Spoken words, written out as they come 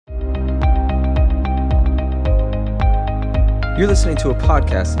You're listening to a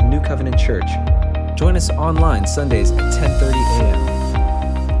podcast of New Covenant Church. Join us online Sundays at 10:30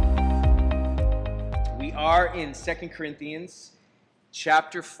 a.m. We are in 2 Corinthians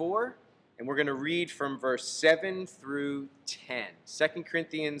chapter 4, and we're going to read from verse 7 through 10. 2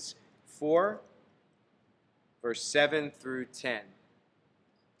 Corinthians 4, verse 7 through 10.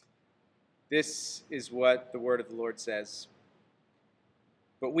 This is what the word of the Lord says.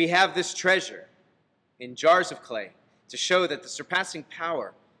 But we have this treasure in jars of clay, to show that the surpassing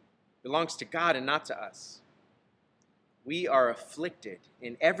power belongs to God and not to us. We are afflicted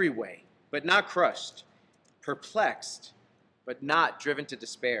in every way, but not crushed, perplexed, but not driven to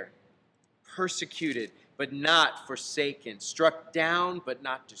despair, persecuted, but not forsaken, struck down, but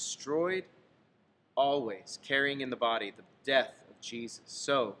not destroyed, always carrying in the body the death of Jesus,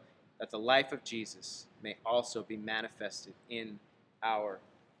 so that the life of Jesus may also be manifested in our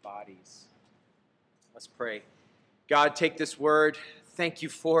bodies. Let's pray. God, take this word. Thank you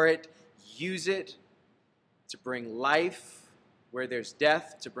for it. Use it to bring life where there's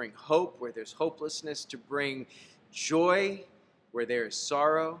death, to bring hope where there's hopelessness, to bring joy where there is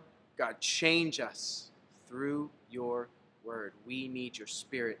sorrow. God, change us through your word. We need your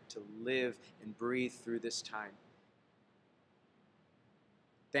spirit to live and breathe through this time.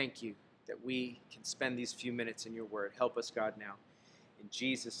 Thank you that we can spend these few minutes in your word. Help us, God, now. In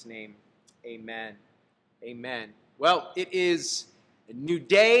Jesus' name, amen. Amen. Well, it is a new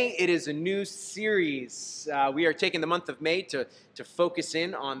day. It is a new series. We are taking the month of May to focus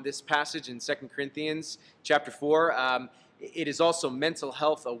in on this passage in 2 Corinthians chapter 4. It is also Mental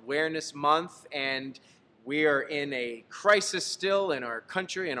Health Awareness Month, and we are in a crisis still in our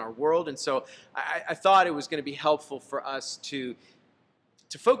country, in our world. And so I thought it was going to be helpful for us to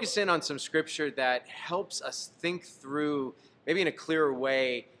focus in on some scripture that helps us think through, maybe in a clearer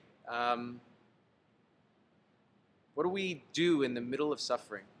way, what do we do in the middle of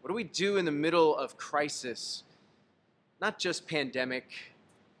suffering? What do we do in the middle of crisis? Not just pandemic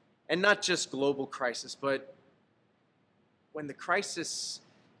and not just global crisis, but when the crisis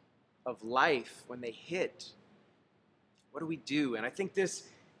of life, when they hit, what do we do? And I think this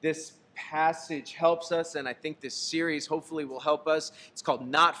passage helps us, and I think this series hopefully will help us. It's called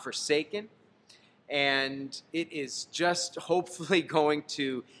Not Forsaken, and it is just hopefully going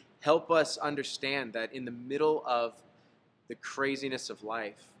to help us understand that in the middle of the craziness of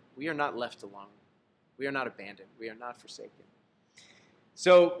life, we are not left alone. We are not abandoned. We are not forsaken.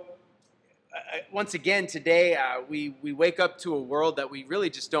 So, once again, today, we wake up to a world that we really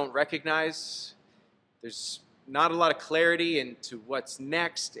just don't recognize. There's not a lot of clarity into what's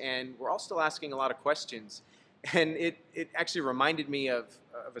next, and we're all still asking a lot of questions. And it actually reminded me of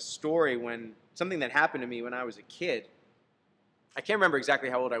a story, something that happened to me when I was a kid. I can't remember exactly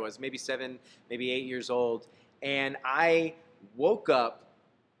how old I was, maybe 7, maybe 8 years old. And I woke up,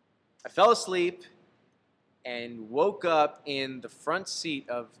 I fell asleep, and woke up in the front seat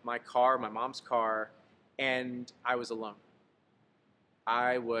of my car, my mom's car, and I was alone.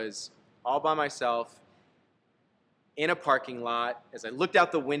 I was all by myself in a parking lot. As I looked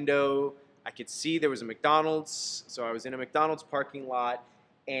out the window, I could see there was a McDonald's, so I was in a McDonald's parking lot,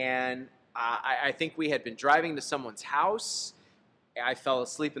 and I think we had been driving to someone's house. I fell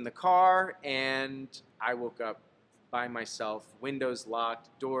asleep in the car, and I woke up by myself, windows locked,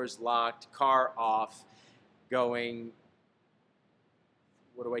 doors locked, car off, going,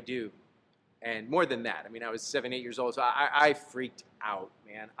 what do I do? And more than that, I mean, I was 7, 8 years old, so I freaked out,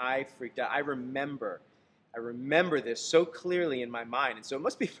 man. I freaked out. I remember this so clearly in my mind, and so it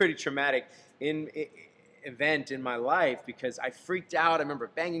must be a pretty traumatic event in my life, because I freaked out. I remember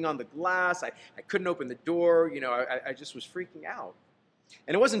banging on the glass. I couldn't open the door. I just was freaking out.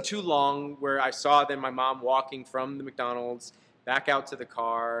 And it wasn't too long where I saw then my mom walking from the McDonald's back out to the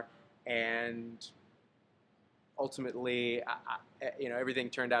car, and ultimately, everything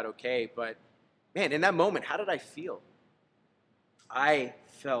turned out okay. But man, in that moment, how did I feel? I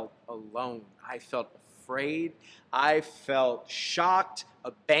felt alone. I felt afraid. I felt shocked,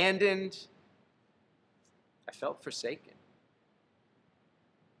 abandoned. I felt forsaken.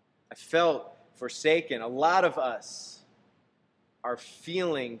 I felt forsaken. A lot of us are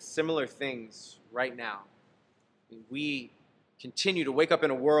feeling similar things right now. We continue to wake up in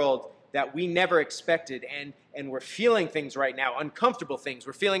a world that we never expected, and we're feeling things right now, uncomfortable things.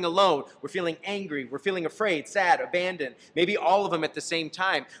 We're feeling alone. We're feeling angry. We're feeling afraid, sad, abandoned. Maybe all of them at the same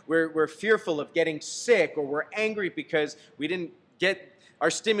time. We're fearful of getting sick, or we're angry because we didn't get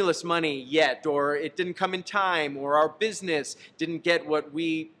our stimulus money yet, or it didn't come in time, or our business didn't get what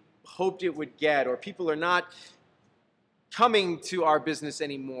we hoped it would get, or people are not coming to our business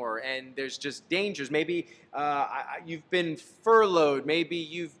anymore, and there's just dangers. Maybe you've been furloughed. Maybe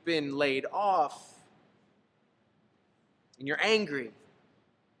you've been laid off, and you're angry.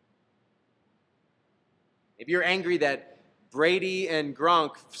 Maybe you're angry that Brady and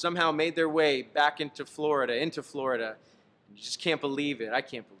Gronk somehow made their way back into Florida, and you just can't believe it. I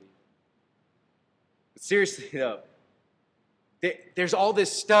can't believe it. But seriously, though, there's all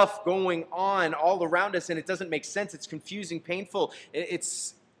this stuff going on all around us, and it doesn't make sense. It's confusing, painful.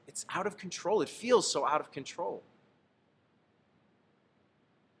 It's out of control. It feels so out of control.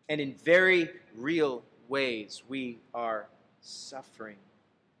 And in very real ways, we are suffering.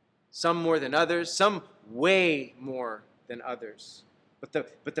 Some more than others, some way more than others. But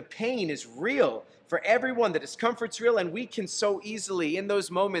the pain is real for everyone. The discomfort's real, and we can so easily, in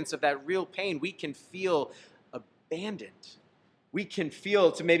those moments of that real pain, we can feel abandoned. We can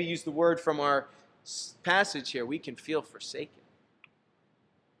feel, to maybe use the word from our passage here, we can feel forsaken.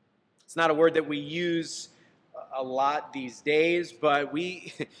 It's not a word that we use a lot these days, but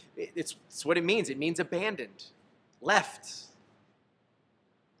it's what it means. It means abandoned, left,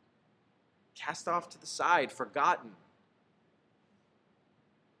 cast off to the side, forgotten.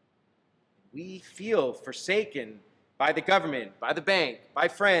 We feel forsaken by the government, by the bank, by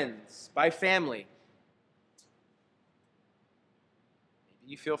friends, by family.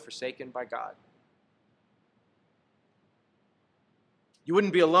 Maybe you feel forsaken by God. You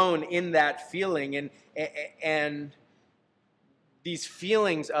wouldn't be alone in that feeling, and these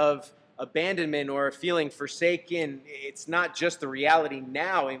feelings of abandonment or feeling forsaken, it's not just the reality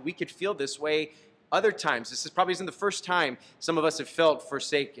now, and we could feel this way other times. This probably isn't the first time some of us have felt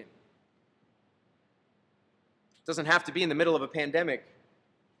forsaken. It doesn't have to be in the middle of a pandemic.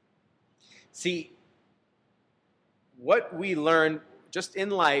 See, what we learn just in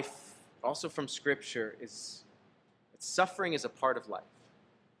life, also from Scripture, is that suffering is a part of life.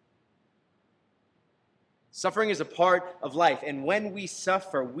 Suffering is a part of life, and when we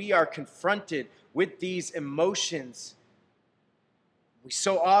suffer, we are confronted with these emotions. We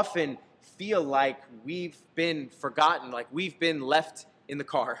so often feel like we've been forgotten, like we've been left in the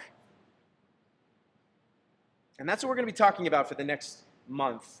car. And that's what we're going to be talking about for the next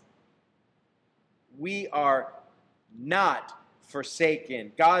month. We are not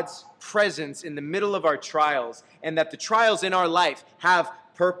forsaken. God's presence in the middle of our trials, and that the trials in our life have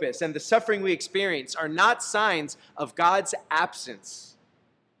purpose, and the suffering we experience are not signs of God's absence.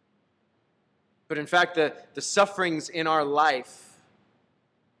 But in fact, the sufferings in our life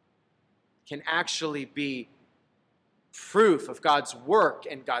can actually be proof of God's work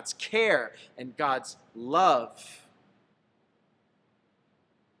and God's care and God's love.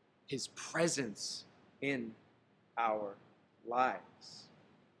 His presence in our lives.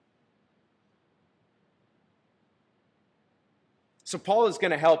 So Paul is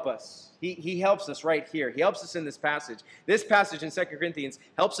going to help us. He helps us right here. He helps us in this passage. This passage in 2 Corinthians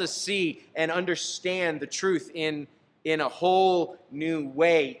helps us see and understand the truth in a whole new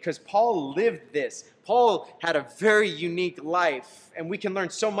way, because Paul lived this. Paul had a very unique life, and we can learn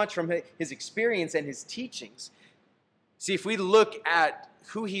so much from his experience and his teachings. See, if we look at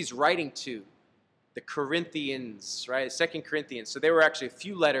who he's writing to, the Corinthians, right? 2 Corinthians. So there were actually a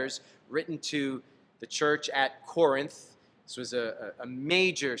few letters written to the church at Corinth. This was a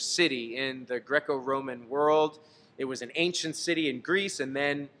major city in the Greco-Roman world. It was an ancient city in Greece, and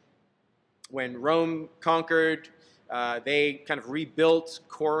then when Rome conquered, they kind of rebuilt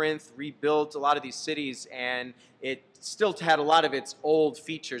Corinth, rebuilt a lot of these cities, and it still had a lot of its old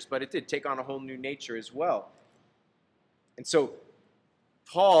features, but it did take on a whole new nature as well. And so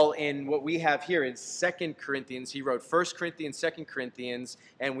Paul, in what we have here in 2 Corinthians, he wrote 1 Corinthians, 2 Corinthians,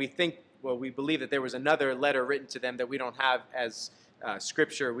 and we believe that there was another letter written to them that we don't have as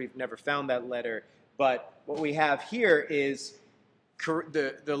scripture. We've never found that letter. But what we have here is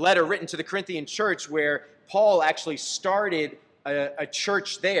the letter written to the Corinthian church, where Paul actually started a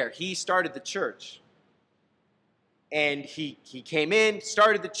church there. He started the church. And he came in,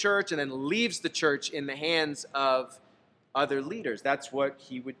 started the church, and then leaves the church in the hands of other leaders. That's what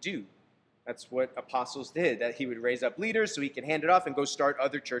he would do. That's what apostles did, that he would raise up leaders so he could hand it off and go start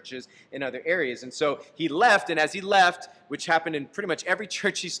other churches in other areas. And so he left, and as he left, which happened in pretty much every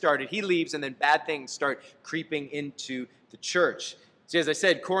church he started, he leaves, and then bad things start creeping into the church. See, as I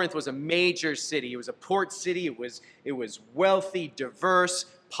said, Corinth was a major city. It was a port city. It was wealthy, diverse,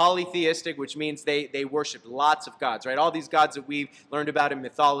 polytheistic, which means they worshiped lots of gods, right? All these gods that we've learned about in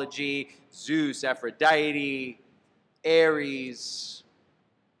mythology, Zeus, Aphrodite, Ares.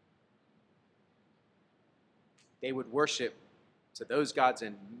 They would worship to those gods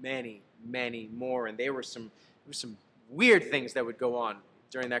and many, many more. And there were some weird things that would go on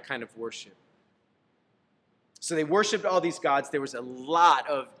during that kind of worship. So they worshipped all these gods. There was a lot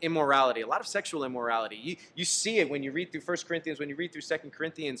of immorality, a lot of sexual immorality. You see it when you read through 1 Corinthians, when you read through 2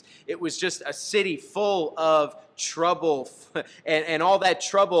 Corinthians. It was just a city full of trouble, and all that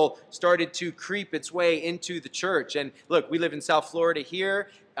trouble started to creep its way into the church. And look, we live in South Florida here,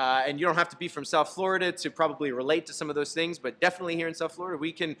 and you don't have to be from South Florida to probably relate to some of those things, but definitely here in South Florida,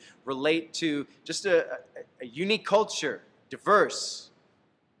 we can relate to just a unique culture, diverse.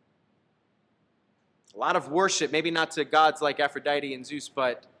 A lot of worship, maybe not to gods like Aphrodite and Zeus,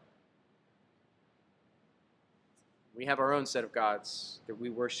 but we have our own set of gods that we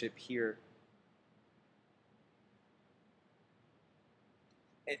worship here.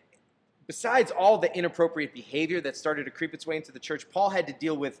 And besides all the inappropriate behavior that started to creep its way into the church, Paul had to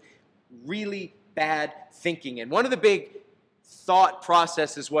deal with really bad thinking. And one of the big thought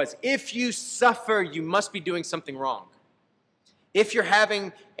processes was, if you suffer, you must be doing something wrong. If you're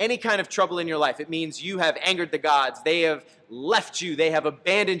having any kind of trouble in your life, it means you have angered the gods. They have left you. They have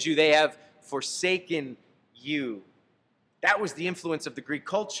abandoned you. They have forsaken you. That was the influence of the Greek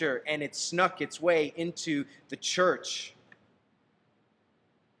culture, and it snuck its way into the church.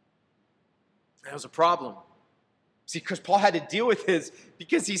 That was a problem. See, because Paul had to deal with this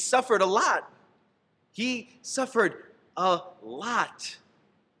because he suffered a lot. He suffered a lot.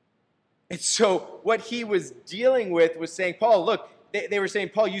 And so what he was dealing with was saying, Paul, look, they were saying,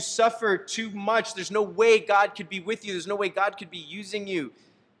 Paul, you suffer too much. There's no way God could be with you. There's no way God could be using you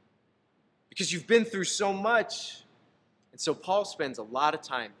because you've been through so much. And so Paul spends a lot of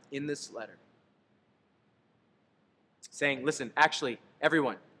time in this letter saying, listen, actually,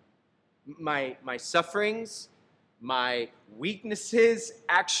 everyone, my sufferings, my weaknesses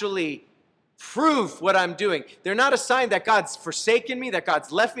actually prove what I'm doing. They're not a sign that God's forsaken me, that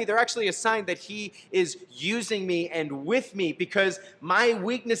God's left me. They're actually a sign that he is using me and with me because my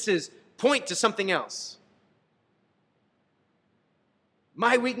weaknesses point to something else.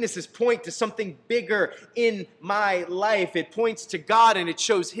 My weaknesses point to something bigger in my life. It points to God and it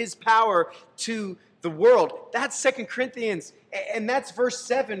shows his power to the world. That's 2 Corinthians, and that's verse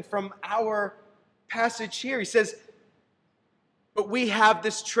 7 from our passage here. He says, but we have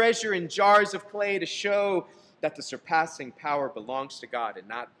this treasure in jars of clay to show that the surpassing power belongs to God and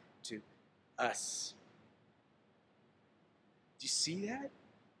not to us. Do you see that?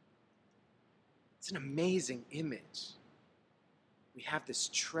 It's an amazing image. We have this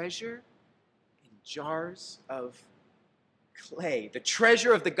treasure in jars of clay. The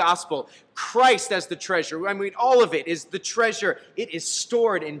treasure of the gospel. Christ as the treasure. I mean, all of it is the treasure. It is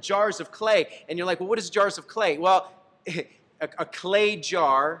stored in jars of clay. And you're like, well, what is jars of clay? Well, a clay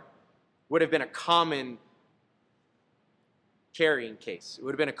jar would have been a common carrying case. It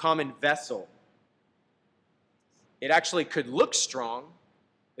would have been a common vessel. It actually could look strong.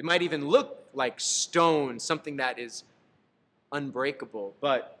 It might even look like stone, something that is unbreakable,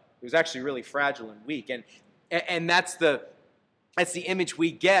 but it was actually really fragile and weak. And that's the image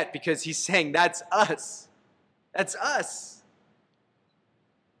we get because he's saying that's us. That's us.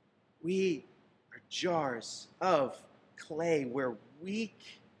 We are jars of clay. We're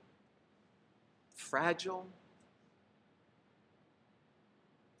weak, fragile.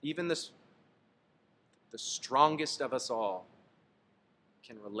 Even the strongest of us all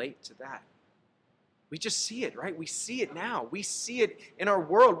can relate to that. We just see it, right? We see it now. We see it in our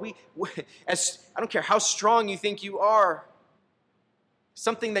world. I don't care how strong you think you are,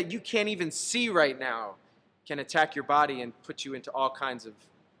 something that you can't even see right now can attack your body and put you into all kinds of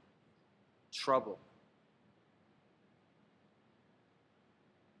trouble.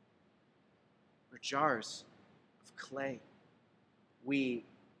 We're jars of clay. We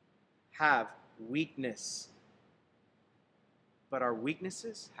have weakness, but our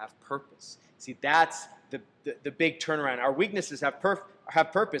weaknesses have purpose. See, that's the big turnaround. Our weaknesses have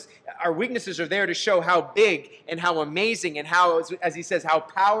purpose. Our weaknesses are there to show how big and how amazing and how, as he says, how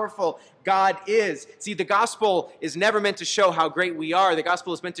powerful God is. See, the gospel is never meant to show how great we are. The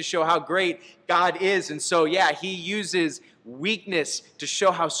gospel is meant to show how great God is. And so, yeah, he uses weakness to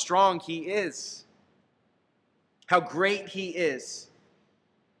show how strong he is, how great he is.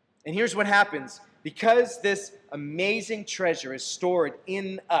 And here's what happens. Because this amazing treasure is stored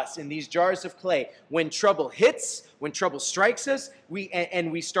in us, in these jars of clay, when trouble hits, when trouble strikes us,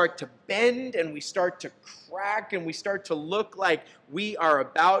 we start to bend and we start to crack and we start to look like we are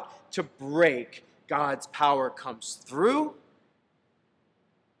about to break, God's power comes through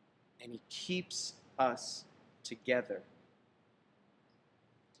and he keeps us together.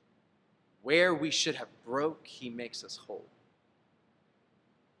 Where we should have broke, he makes us whole.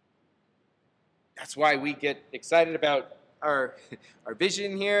 That's why we get excited about our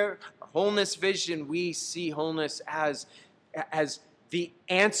vision here, our wholeness vision. We see wholeness as the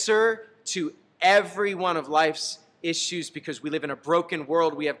answer to every one of life's issues, because we live in a broken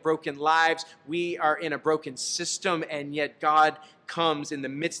world. We have broken lives. We are in a broken system, and yet God comes in the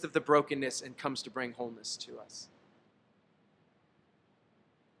midst of the brokenness and comes to bring wholeness to us.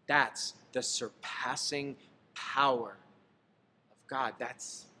 That's the surpassing power of God.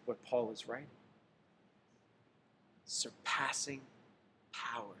 That's what Paul is writing. Surpassing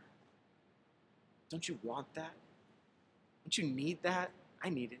power. Don't you want that? Don't you need that? I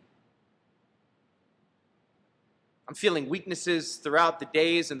need it. I'm feeling weaknesses throughout the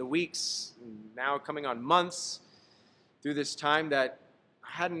days and the weeks, now coming on months through this time that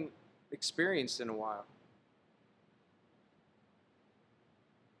I hadn't experienced in a while.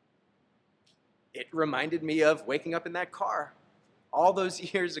 It reminded me of waking up in that car all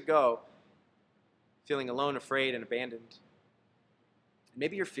those years ago, feeling alone, afraid, and abandoned.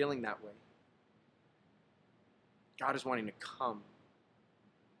 Maybe you're feeling that way. God is wanting to come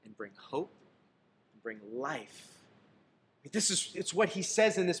and bring hope and bring life. It's what he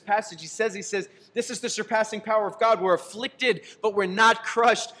says in this passage. He says, this is the surpassing power of God. We're afflicted, but we're not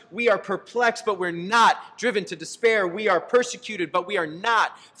crushed. We are perplexed, but we're not driven to despair. We are persecuted, but we are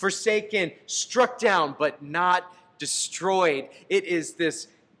not forsaken, struck down, but not destroyed. It is this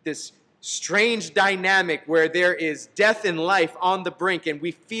strange dynamic where there is death and life on the brink, and we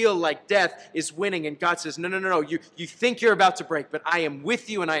feel like death is winning, and God says, no, you think you're about to break, but I am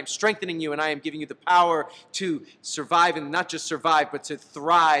with you, and I am strengthening you, and I am giving you the power to survive, and not just survive, but to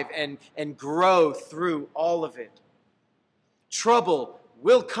thrive and grow through all of it. Trouble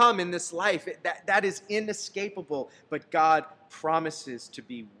will come in this life. That is inescapable, but God promises to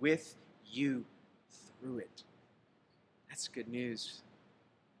be with you through it. That's good news.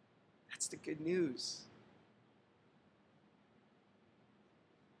 That's the good news.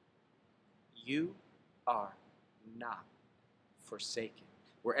 You are not forsaken.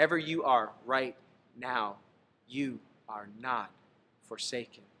 Wherever you are right now, you are not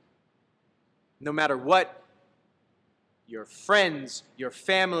forsaken. No matter what your friends, your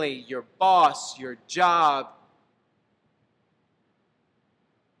family, your boss, your job,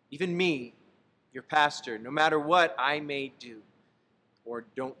 even me, your pastor, no matter what I may do or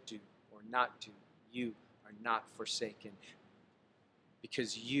don't do, not do, you are not forsaken,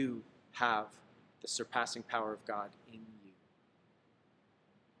 because you have the surpassing power of God in you.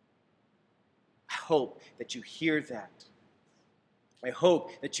 I hope that you hear that. I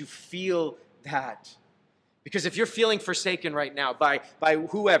hope that you feel that. Because if you're feeling forsaken right now by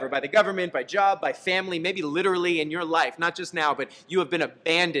whoever, by the government, by job, by family, maybe literally in your life, not just now, but you have been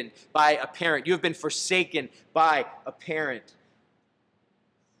abandoned by a parent, you have been forsaken by a parent,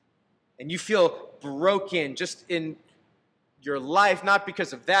 and you feel broken just in your life, not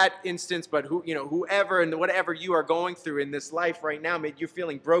because of that instance, but whoever and whatever you are going through in this life right now, maybe you're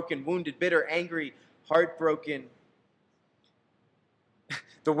feeling broken, wounded, bitter, angry, heartbroken.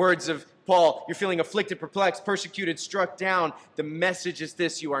 The words of Paul, you're feeling afflicted, perplexed, persecuted, struck down. The message is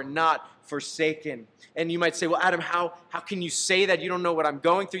this: you are not forsaken. And you might say, well, Adam, how can you say that? You don't know what I'm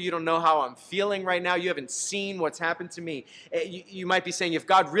going through. You don't know how I'm feeling right now. You haven't seen what's happened to me. You might be saying, if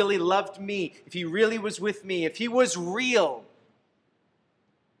God really loved me, if he really was with me, if he was real,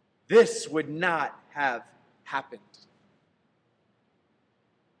 this would not have happened.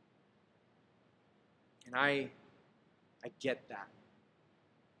 And I get that.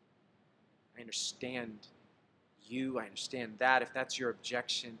 I understand you. I understand that, if that's your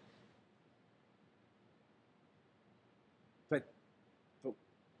objection. But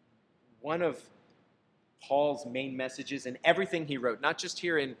one of Paul's main messages in everything he wrote, not just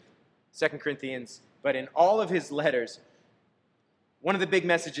here in 2 Corinthians, but in all of his letters, one of the big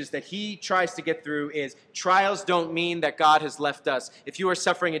messages that he tries to get through is trials don't mean that God has left us. If you are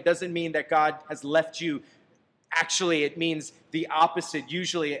suffering, it doesn't mean that God has left you. Actually, it means the opposite.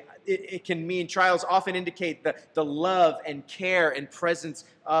 Usually, it can mean, trials often indicate the love and care and presence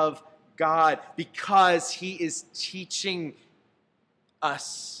of God, because he is teaching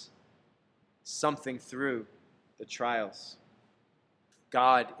us something through the trials.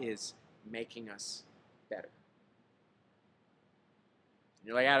 God is making us better. And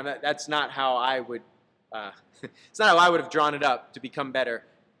you're like, Adam, that's not how I would, it's not how I would have drawn it up to become better.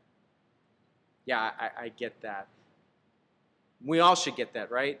 Yeah, I get that. We all should get that,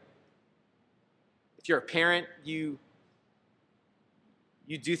 right? If you're a parent, you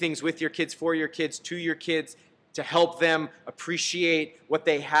do things with your kids, for your kids, to your kids, to help them appreciate what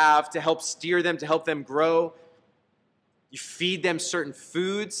they have, to help steer them, to help them grow. You feed them certain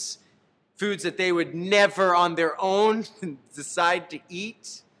foods foods that they would never on their own decide to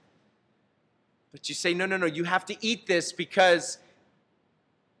eat. But you say, no, you have to eat this because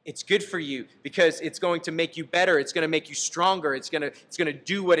it's good for you, because it's going to make you better, it's going to make you stronger, it's going to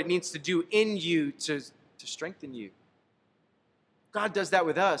do what it needs to do in you to strengthen you. God does that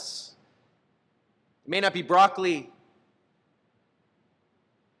with us. It may not be broccoli,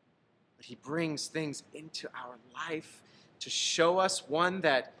 but he brings things into our life to show us, one,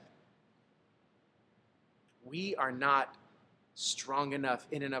 that we are not strong enough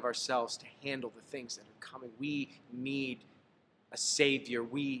in and of ourselves to handle the things that are coming. We need a Savior.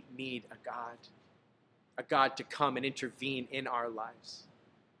 We need a God to come and intervene in our lives.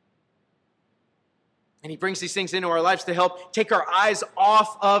 And he brings these things into our lives to help take our eyes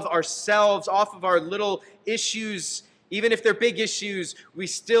off of ourselves, off of our little issues. Even if they're big issues, we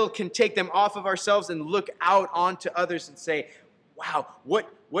still can take them off of ourselves and look out onto others and say, wow,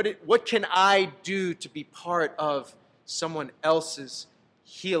 what can I do to be part of someone else's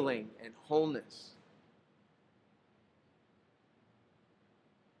healing and wholeness?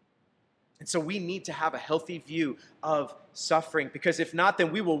 And so we need to have a healthy view of suffering, because if not,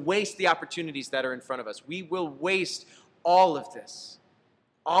 then we will waste the opportunities that are in front of us. We will waste all of this.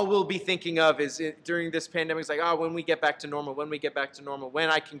 All we'll be thinking of is during this pandemic, it's like, when we get back to normal, when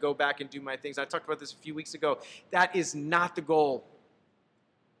I can go back and do my things. I talked about this a few weeks ago. That is not the goal.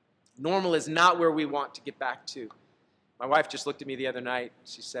 Normal is not where we want to get back to. My wife just looked at me the other night.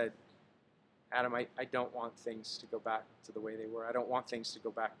 She said, Adam, I don't want things to go back to the way they were. I don't want things to go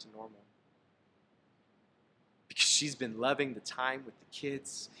back to normal. Because she's been loving the time with the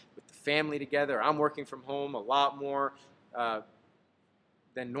kids, with the family together. I'm working from home a lot more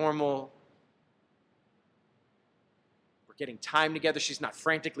than normal. We're getting time together. She's not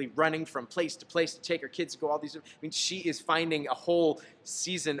frantically running from place to place to take her kids to go all these. She is finding a whole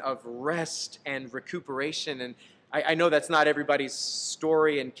season of rest and recuperation. And I know that's not everybody's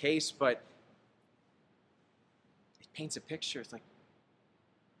story and case, but it paints a picture. It's like,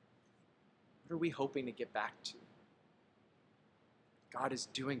 what are we hoping to get back to? God is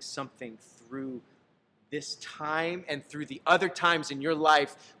doing something through this time and through the other times in your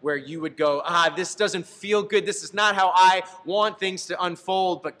life where you would go, this doesn't feel good. This is not how I want things to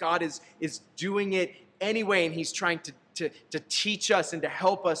unfold. But God is doing it anyway, and he's trying to teach us and to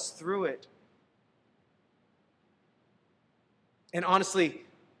help us through it. And honestly,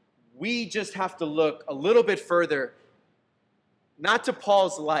 we just have to look a little bit further, not to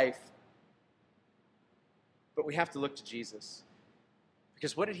Paul's life, but we have to look to Jesus.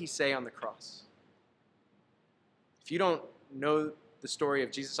 Because what did he say on the cross? If you don't know the story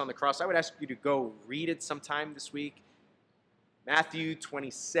of Jesus on the cross, I would ask you to go read it sometime this week. Matthew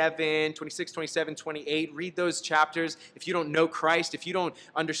 27, 26, 27, 28. Read those chapters. If you don't know Christ, if you don't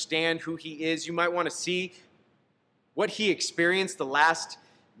understand who he is, you might want to see what he experienced the last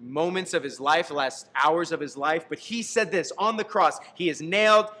moments of his life, the last hours of his life. But he said this on the cross: he is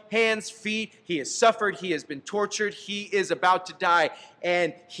nailed, hands, feet, he has suffered, he has been tortured, he is about to die.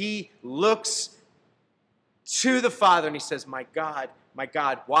 And he looks to the Father and he says, my God,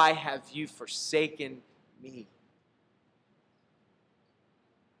 why have you forsaken me?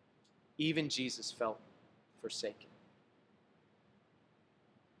 Even Jesus felt forsaken.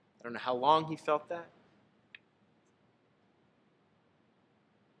 I don't know how long he felt that.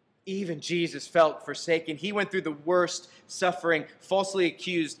 Even Jesus felt forsaken. He went through the worst suffering, falsely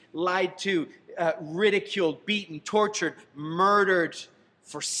accused, lied to, ridiculed, beaten, tortured, murdered,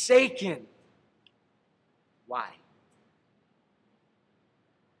 forsaken. Why?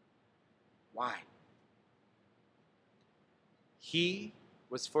 Why? He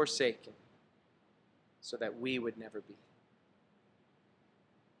was forsaken so that we would never be.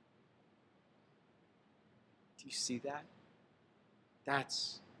 Do you see that?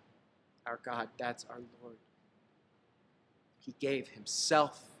 That's our God. That's our Lord. He gave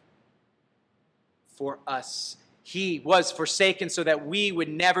himself for us. He was forsaken so that we would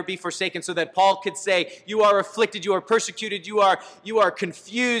never be forsaken, so that Paul could say, you are afflicted, you are persecuted, you are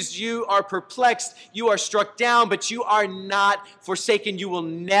confused, you are perplexed, you are struck down, but you are not forsaken. You will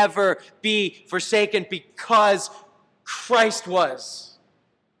never be forsaken because Christ was.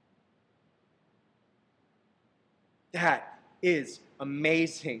 That is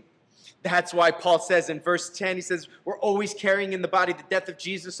amazing. That's why Paul says in verse 10, he says, we're always carrying in the body the death of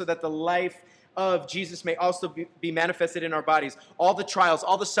Jesus so that the life of Jesus may also be manifested in our bodies. All the trials,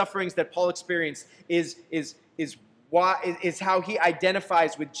 all the sufferings that Paul experienced is is how he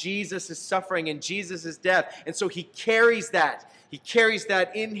identifies with Jesus' suffering and Jesus' death. And so he carries that. He carries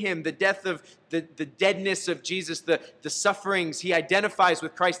that in him, the death of the deadness of Jesus, the sufferings. He identifies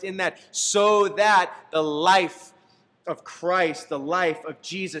with Christ in that, so that the life of Christ, the life of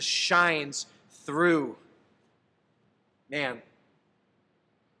Jesus shines through. Man.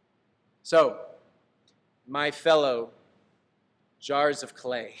 So, my fellow jars of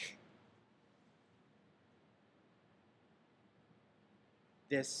clay,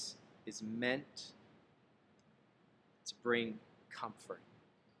 this is meant to bring comfort.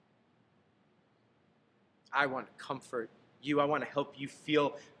 I want to comfort you. I want to help you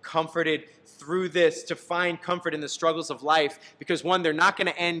feel comforted through this, to find comfort in the struggles of life, because one, they're not going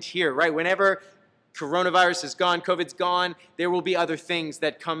to end here, right? Whenever coronavirus is gone, COVID's gone, there will be other things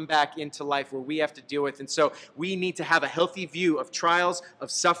that come back into life where we have to deal with. And so we need to have a healthy view of trials, of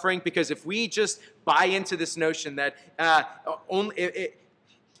suffering, because if we just buy into this notion that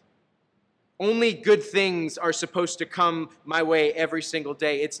only good things are supposed to come my way every single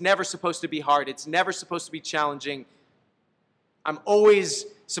day, it's never supposed to be hard, it's never supposed to be challenging, I'm always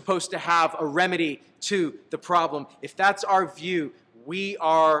supposed to have a remedy to the problem. If that's our view, we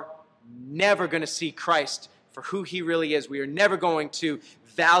are never going to see Christ for who he really is. We are never going to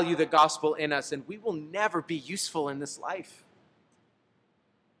value the gospel in us, and we will never be useful in this life.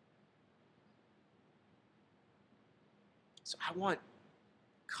 So I want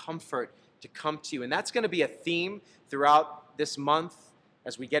comfort to come to you, and that's going to be a theme throughout this month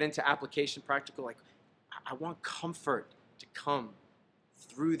as we get into application practical. Like, I want comfort to come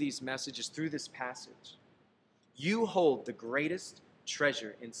through these messages, through this passage. You hold the greatest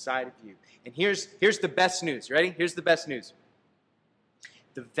treasure inside of you. And here's the best news. Ready? Here's the best news.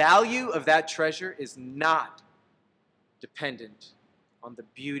 The value of that treasure is not dependent on the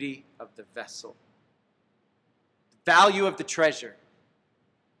beauty of the vessel. The value of the treasure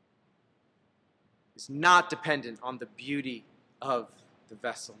is not dependent on the beauty of the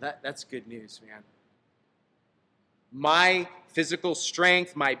vessel. That's good news, man. My physical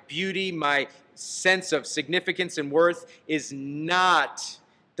strength, my beauty, my sense of significance and worth is not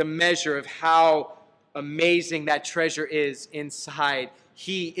the measure of how amazing that treasure is inside.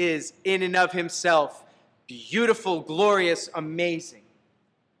 He is in and of himself beautiful, glorious, amazing.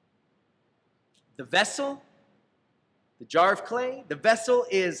 The vessel, the jar of clay, the vessel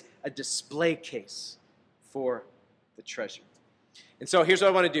is a display case for the treasure. And so here's what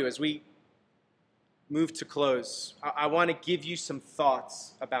I want to do as we move to close. I want to give you some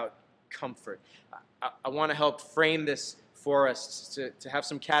thoughts about comfort. I want to help frame this for us to have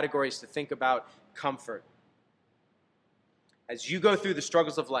some categories to think about comfort. As you go through the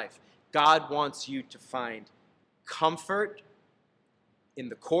struggles of life, God wants you to find comfort in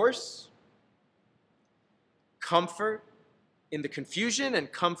the course, comfort in the confusion, and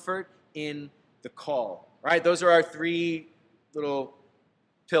comfort in the call. Right? Those are our three little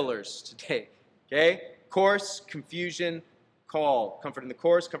pillars today. Okay? Course, confusion, call. Comfort in the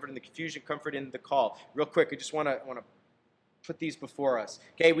course, comfort in the confusion, comfort in the call. Real quick, I just want to put these before us.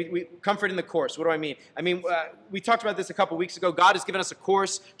 Okay, we comfort in the course. What do I mean? We talked about this a couple weeks ago. God has given us a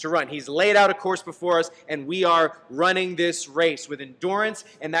course to run. He's laid out a course before us, and we are running this race with endurance,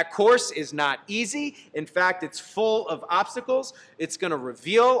 and that course is not easy. In fact, it's full of obstacles. It's going to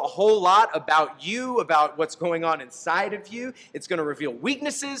reveal a whole lot about you, about what's going on inside of you. It's going to reveal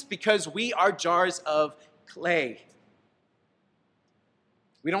weaknesses because we are jars of clay.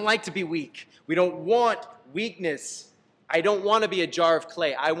 We don't like to be weak. We don't want weakness. I don't want to be a jar of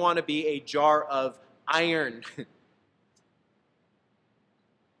clay. I want to be a jar of iron.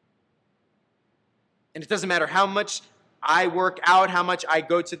 And it doesn't matter how much I work out, how much I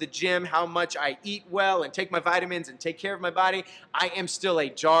go to the gym, how much I eat well and take my vitamins and take care of my body, I am still a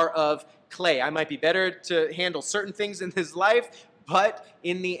jar of clay. I might be better to handle certain things in this life, but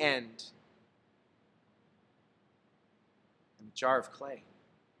in the end, I'm a jar of clay,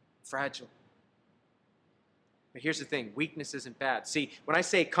 fragile. But here's the thing, weakness isn't bad. See, when I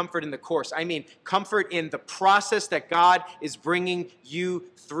say comfort in the course, I mean comfort in the process that God is bringing you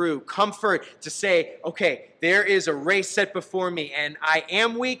through. Comfort to say, okay, there is a race set before me, and I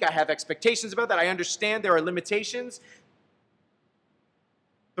am weak. I have expectations about that. I understand there are limitations.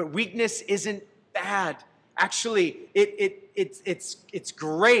 But weakness isn't bad. Actually, it's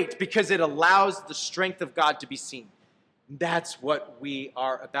great because it allows the strength of God to be seen. That's what we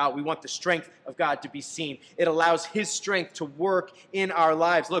are about. We want the strength of God to be seen. It allows his strength to work in our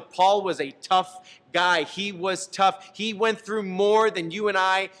lives. Look, Paul was a tough guy. He was tough. He went through more than you and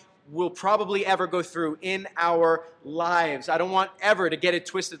I will probably ever go through in our lives. I don't want ever to get it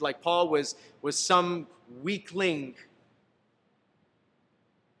twisted like Paul was some weakling.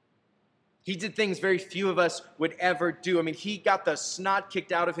 He did things very few of us would ever do. I mean, he got the snot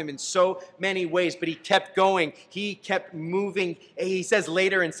kicked out of him in so many ways, but he kept going. He kept moving. He says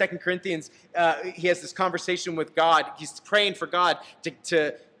later in 2 Corinthians, he has this conversation with God. He's praying for God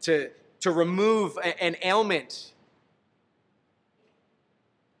to remove an ailment.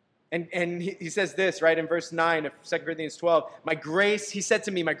 And he says this, right, in verse 9 of 2 Corinthians 12. He said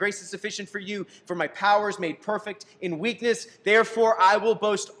to me, my grace is sufficient for you, for my power is made perfect in weakness. Therefore, I will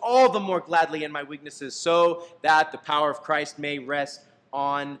boast all the more gladly in my weaknesses, so that the power of Christ may rest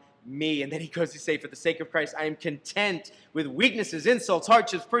on me. And then he goes to say, for the sake of Christ, I am content with weaknesses, insults,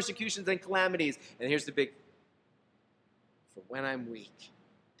 hardships, persecutions, and calamities. And here's the big, for when I'm weak,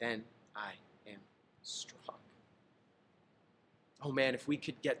 then I am strong. Oh man, if we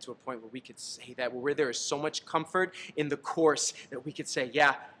could get to a point where we could say that, where there is so much comfort in the course that we could say,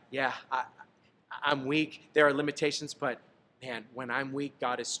 I'm weak, there are limitations, but man, when I'm weak,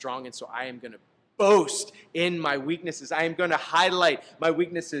 God is strong, and so I am going to boast in my weaknesses. I am going to highlight my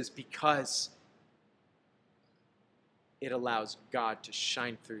weaknesses because it allows God to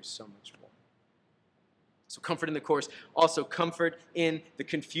shine through so much more. So comfort in the course, also comfort in the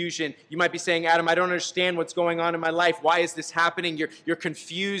confusion. You might be saying, Adam, I don't understand what's going on in my life. Why is this happening? You're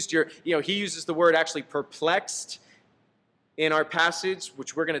confused. He uses the word actually perplexed in our passage,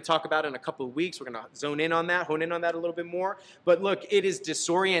 which we're going to talk about in a couple of weeks. We're going to hone in on that a little bit more. But look, it is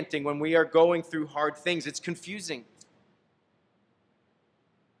disorienting when we are going through hard things. It's confusing.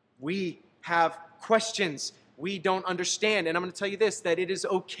 We have questions we don't understand. And I'm going to tell you this, that it is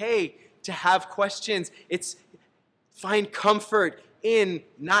okay to have questions. Find comfort in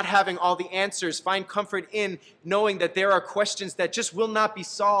not having all the answers. Find comfort in knowing that there are questions that just will not be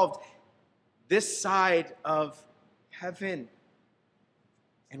solved this side of heaven.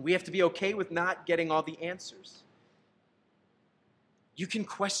 And we have to be okay with not getting all the answers. You can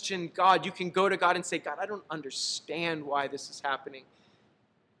question God. You can go to God and say, God, I don't understand why this is happening.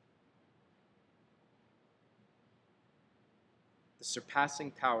 The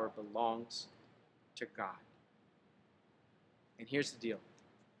surpassing power belongs to God. And here's the deal.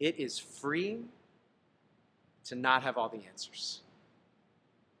 It is freeing to not have all the answers.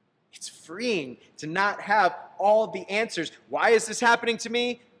 It's freeing to not have all the answers. Why is this happening to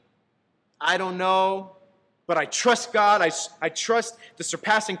me? I don't know. But I trust God. I trust the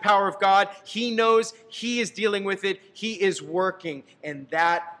surpassing power of God. He knows. He is dealing with it. He is working. And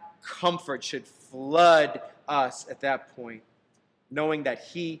that comfort should flood us at that point, knowing that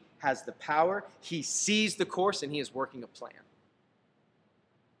He has the power, He sees the course, and He is working a plan.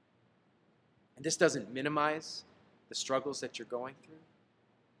 And this doesn't minimize the struggles that you're going through.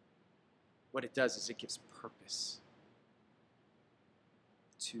 What it does is it gives purpose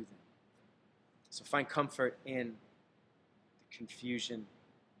to them. So find comfort in the confusion.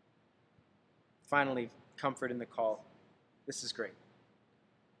 Finally, comfort in the call. This is great.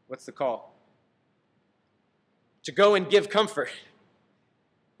 What's the call? To go and give comfort.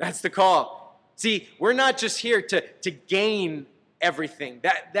 That's the call. See, we're not just here to gain everything.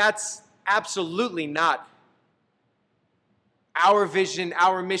 That's absolutely not our vision,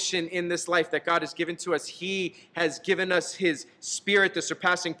 our mission in this life that God has given to us. He has given us His Spirit, the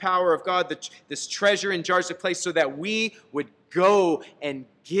surpassing power of God, this treasure in jars of clay, so that we would go and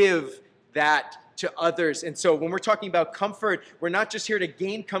give that to others. And so when we're talking about comfort, we're not just here to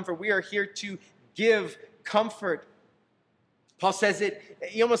gain comfort. We are here to give comfort. Paul says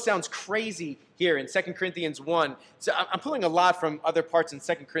he almost sounds crazy here in 2 Corinthians 1. So I'm pulling a lot from other parts in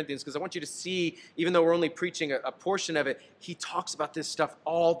 2 Corinthians because I want you to see, even though we're only preaching a portion of it, he talks about this stuff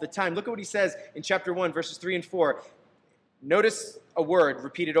all the time. Look at what he says in chapter 1, verses 3 and 4. Notice a word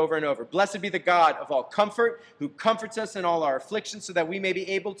repeated over and over. Blessed be the God of all comfort, who comforts us in all our afflictions, so that we may be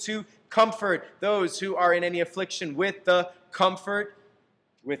able to comfort those who are in any affliction with the comfort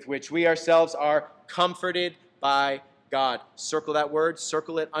with which we ourselves are comforted by God. Circle that word,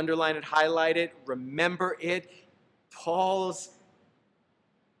 circle it, underline it, highlight it, remember it. Paul's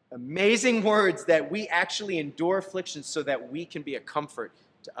amazing words that we actually endure afflictions so that we can be a comfort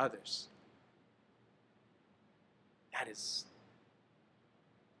to others. It's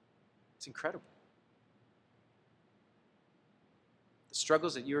incredible. The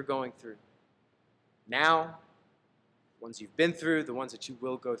struggles that you're going through now, the ones you've been through, the ones that you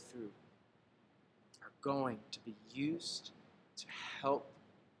will go through, are going to be used to help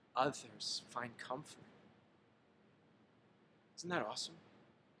others find comfort. Isn't that awesome?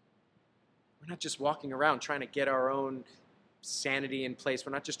 We're not just walking around trying to get our own sanity in place.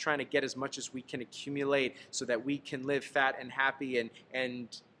 We're not just trying to get as much as we can accumulate so that we can live fat and happy and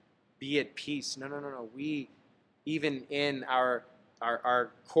be at peace. No. We, even in our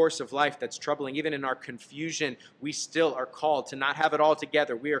course of life that's troubling, even in our confusion, we still are called to not have it all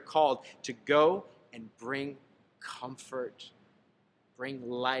together. We are called to go and bring comfort, bring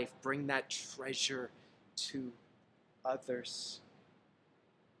life, bring that treasure to others.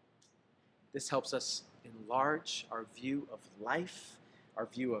 This helps us enlarge our view of life, our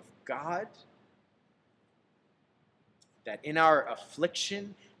view of God, that in our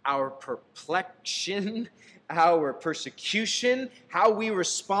affliction, our perplexion, our persecution, how we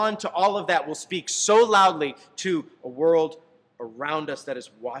respond to all of that will speak so loudly to a world around us that is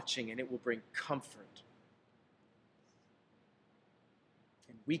watching, and it will bring comfort.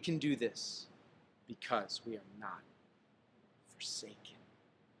 And we can do this because we are not forsaken.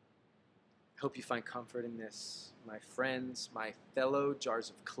 I hope you find comfort in this, my friends, my fellow jars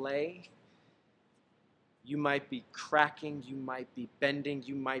of clay. You might be cracking, you might be bending,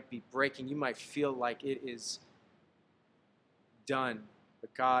 you might be breaking, you might feel like it is done.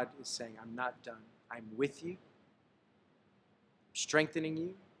 But God is saying, I'm not done. I'm with you, I'm strengthening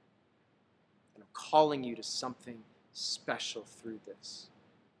you, and I'm calling you to something special through this.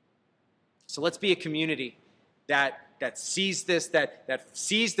 So let's be a community that sees this, that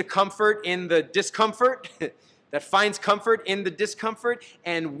sees the comfort in the discomfort, that finds comfort in the discomfort,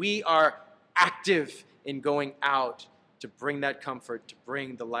 and we are active in going out to bring that comfort, to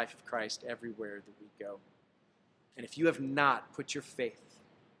bring the life of Christ everywhere that we go. And if you have not put your faith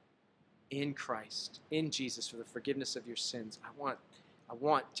in Christ, in Jesus, for the forgiveness of your sins, I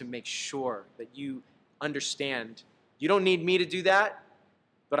want to make sure that you understand. You don't need me to do that,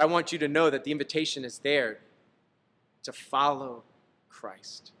 but I want you to know that the invitation is there to follow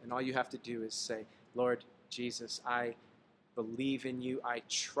Christ. And all you have to do is say, Lord Jesus, I believe in you. I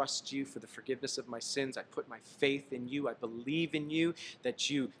trust you for the forgiveness of my sins. I put my faith in you. I believe in you, that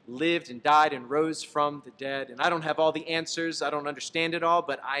you lived and died and rose from the dead. And I don't have all the answers. I don't understand it all,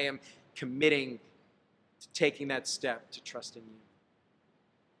 but I am committing to taking that step to trust in you.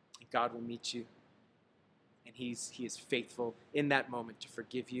 And God will meet you. And He is faithful in that moment to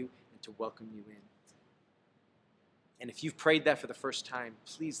forgive you and to welcome you in. And if you've prayed that for the first time,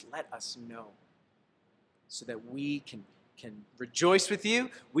 please let us know so that we can rejoice with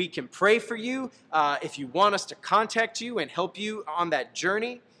you. We can pray for you. If you want us to contact you and help you on that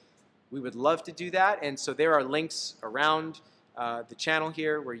journey, we would love to do that. And so there are links around the channel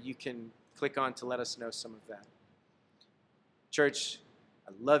here where you can click on to let us know some of that. Church,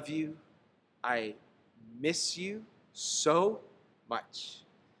 I love you. I miss you so much.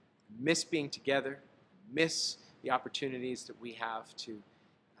 I miss being together. I miss the opportunities that we have to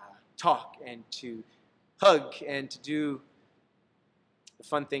talk and to hug and to do the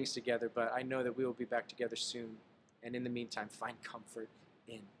fun things together, but I know that we will be back together soon. And in the meantime, find comfort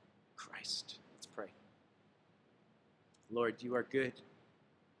in Christ. Let's pray. Lord, you are good.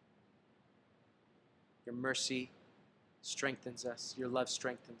 Your mercy strengthens us. Your love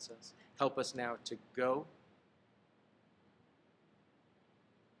strengthens us. Help us now to go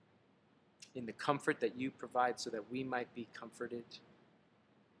in the comfort that you provide so that we might be comforted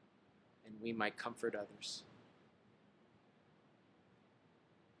and we might comfort others.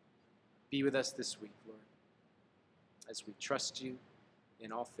 Be with us this week, Lord, as we trust you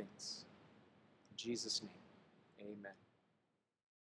in all things. In Jesus' name, amen.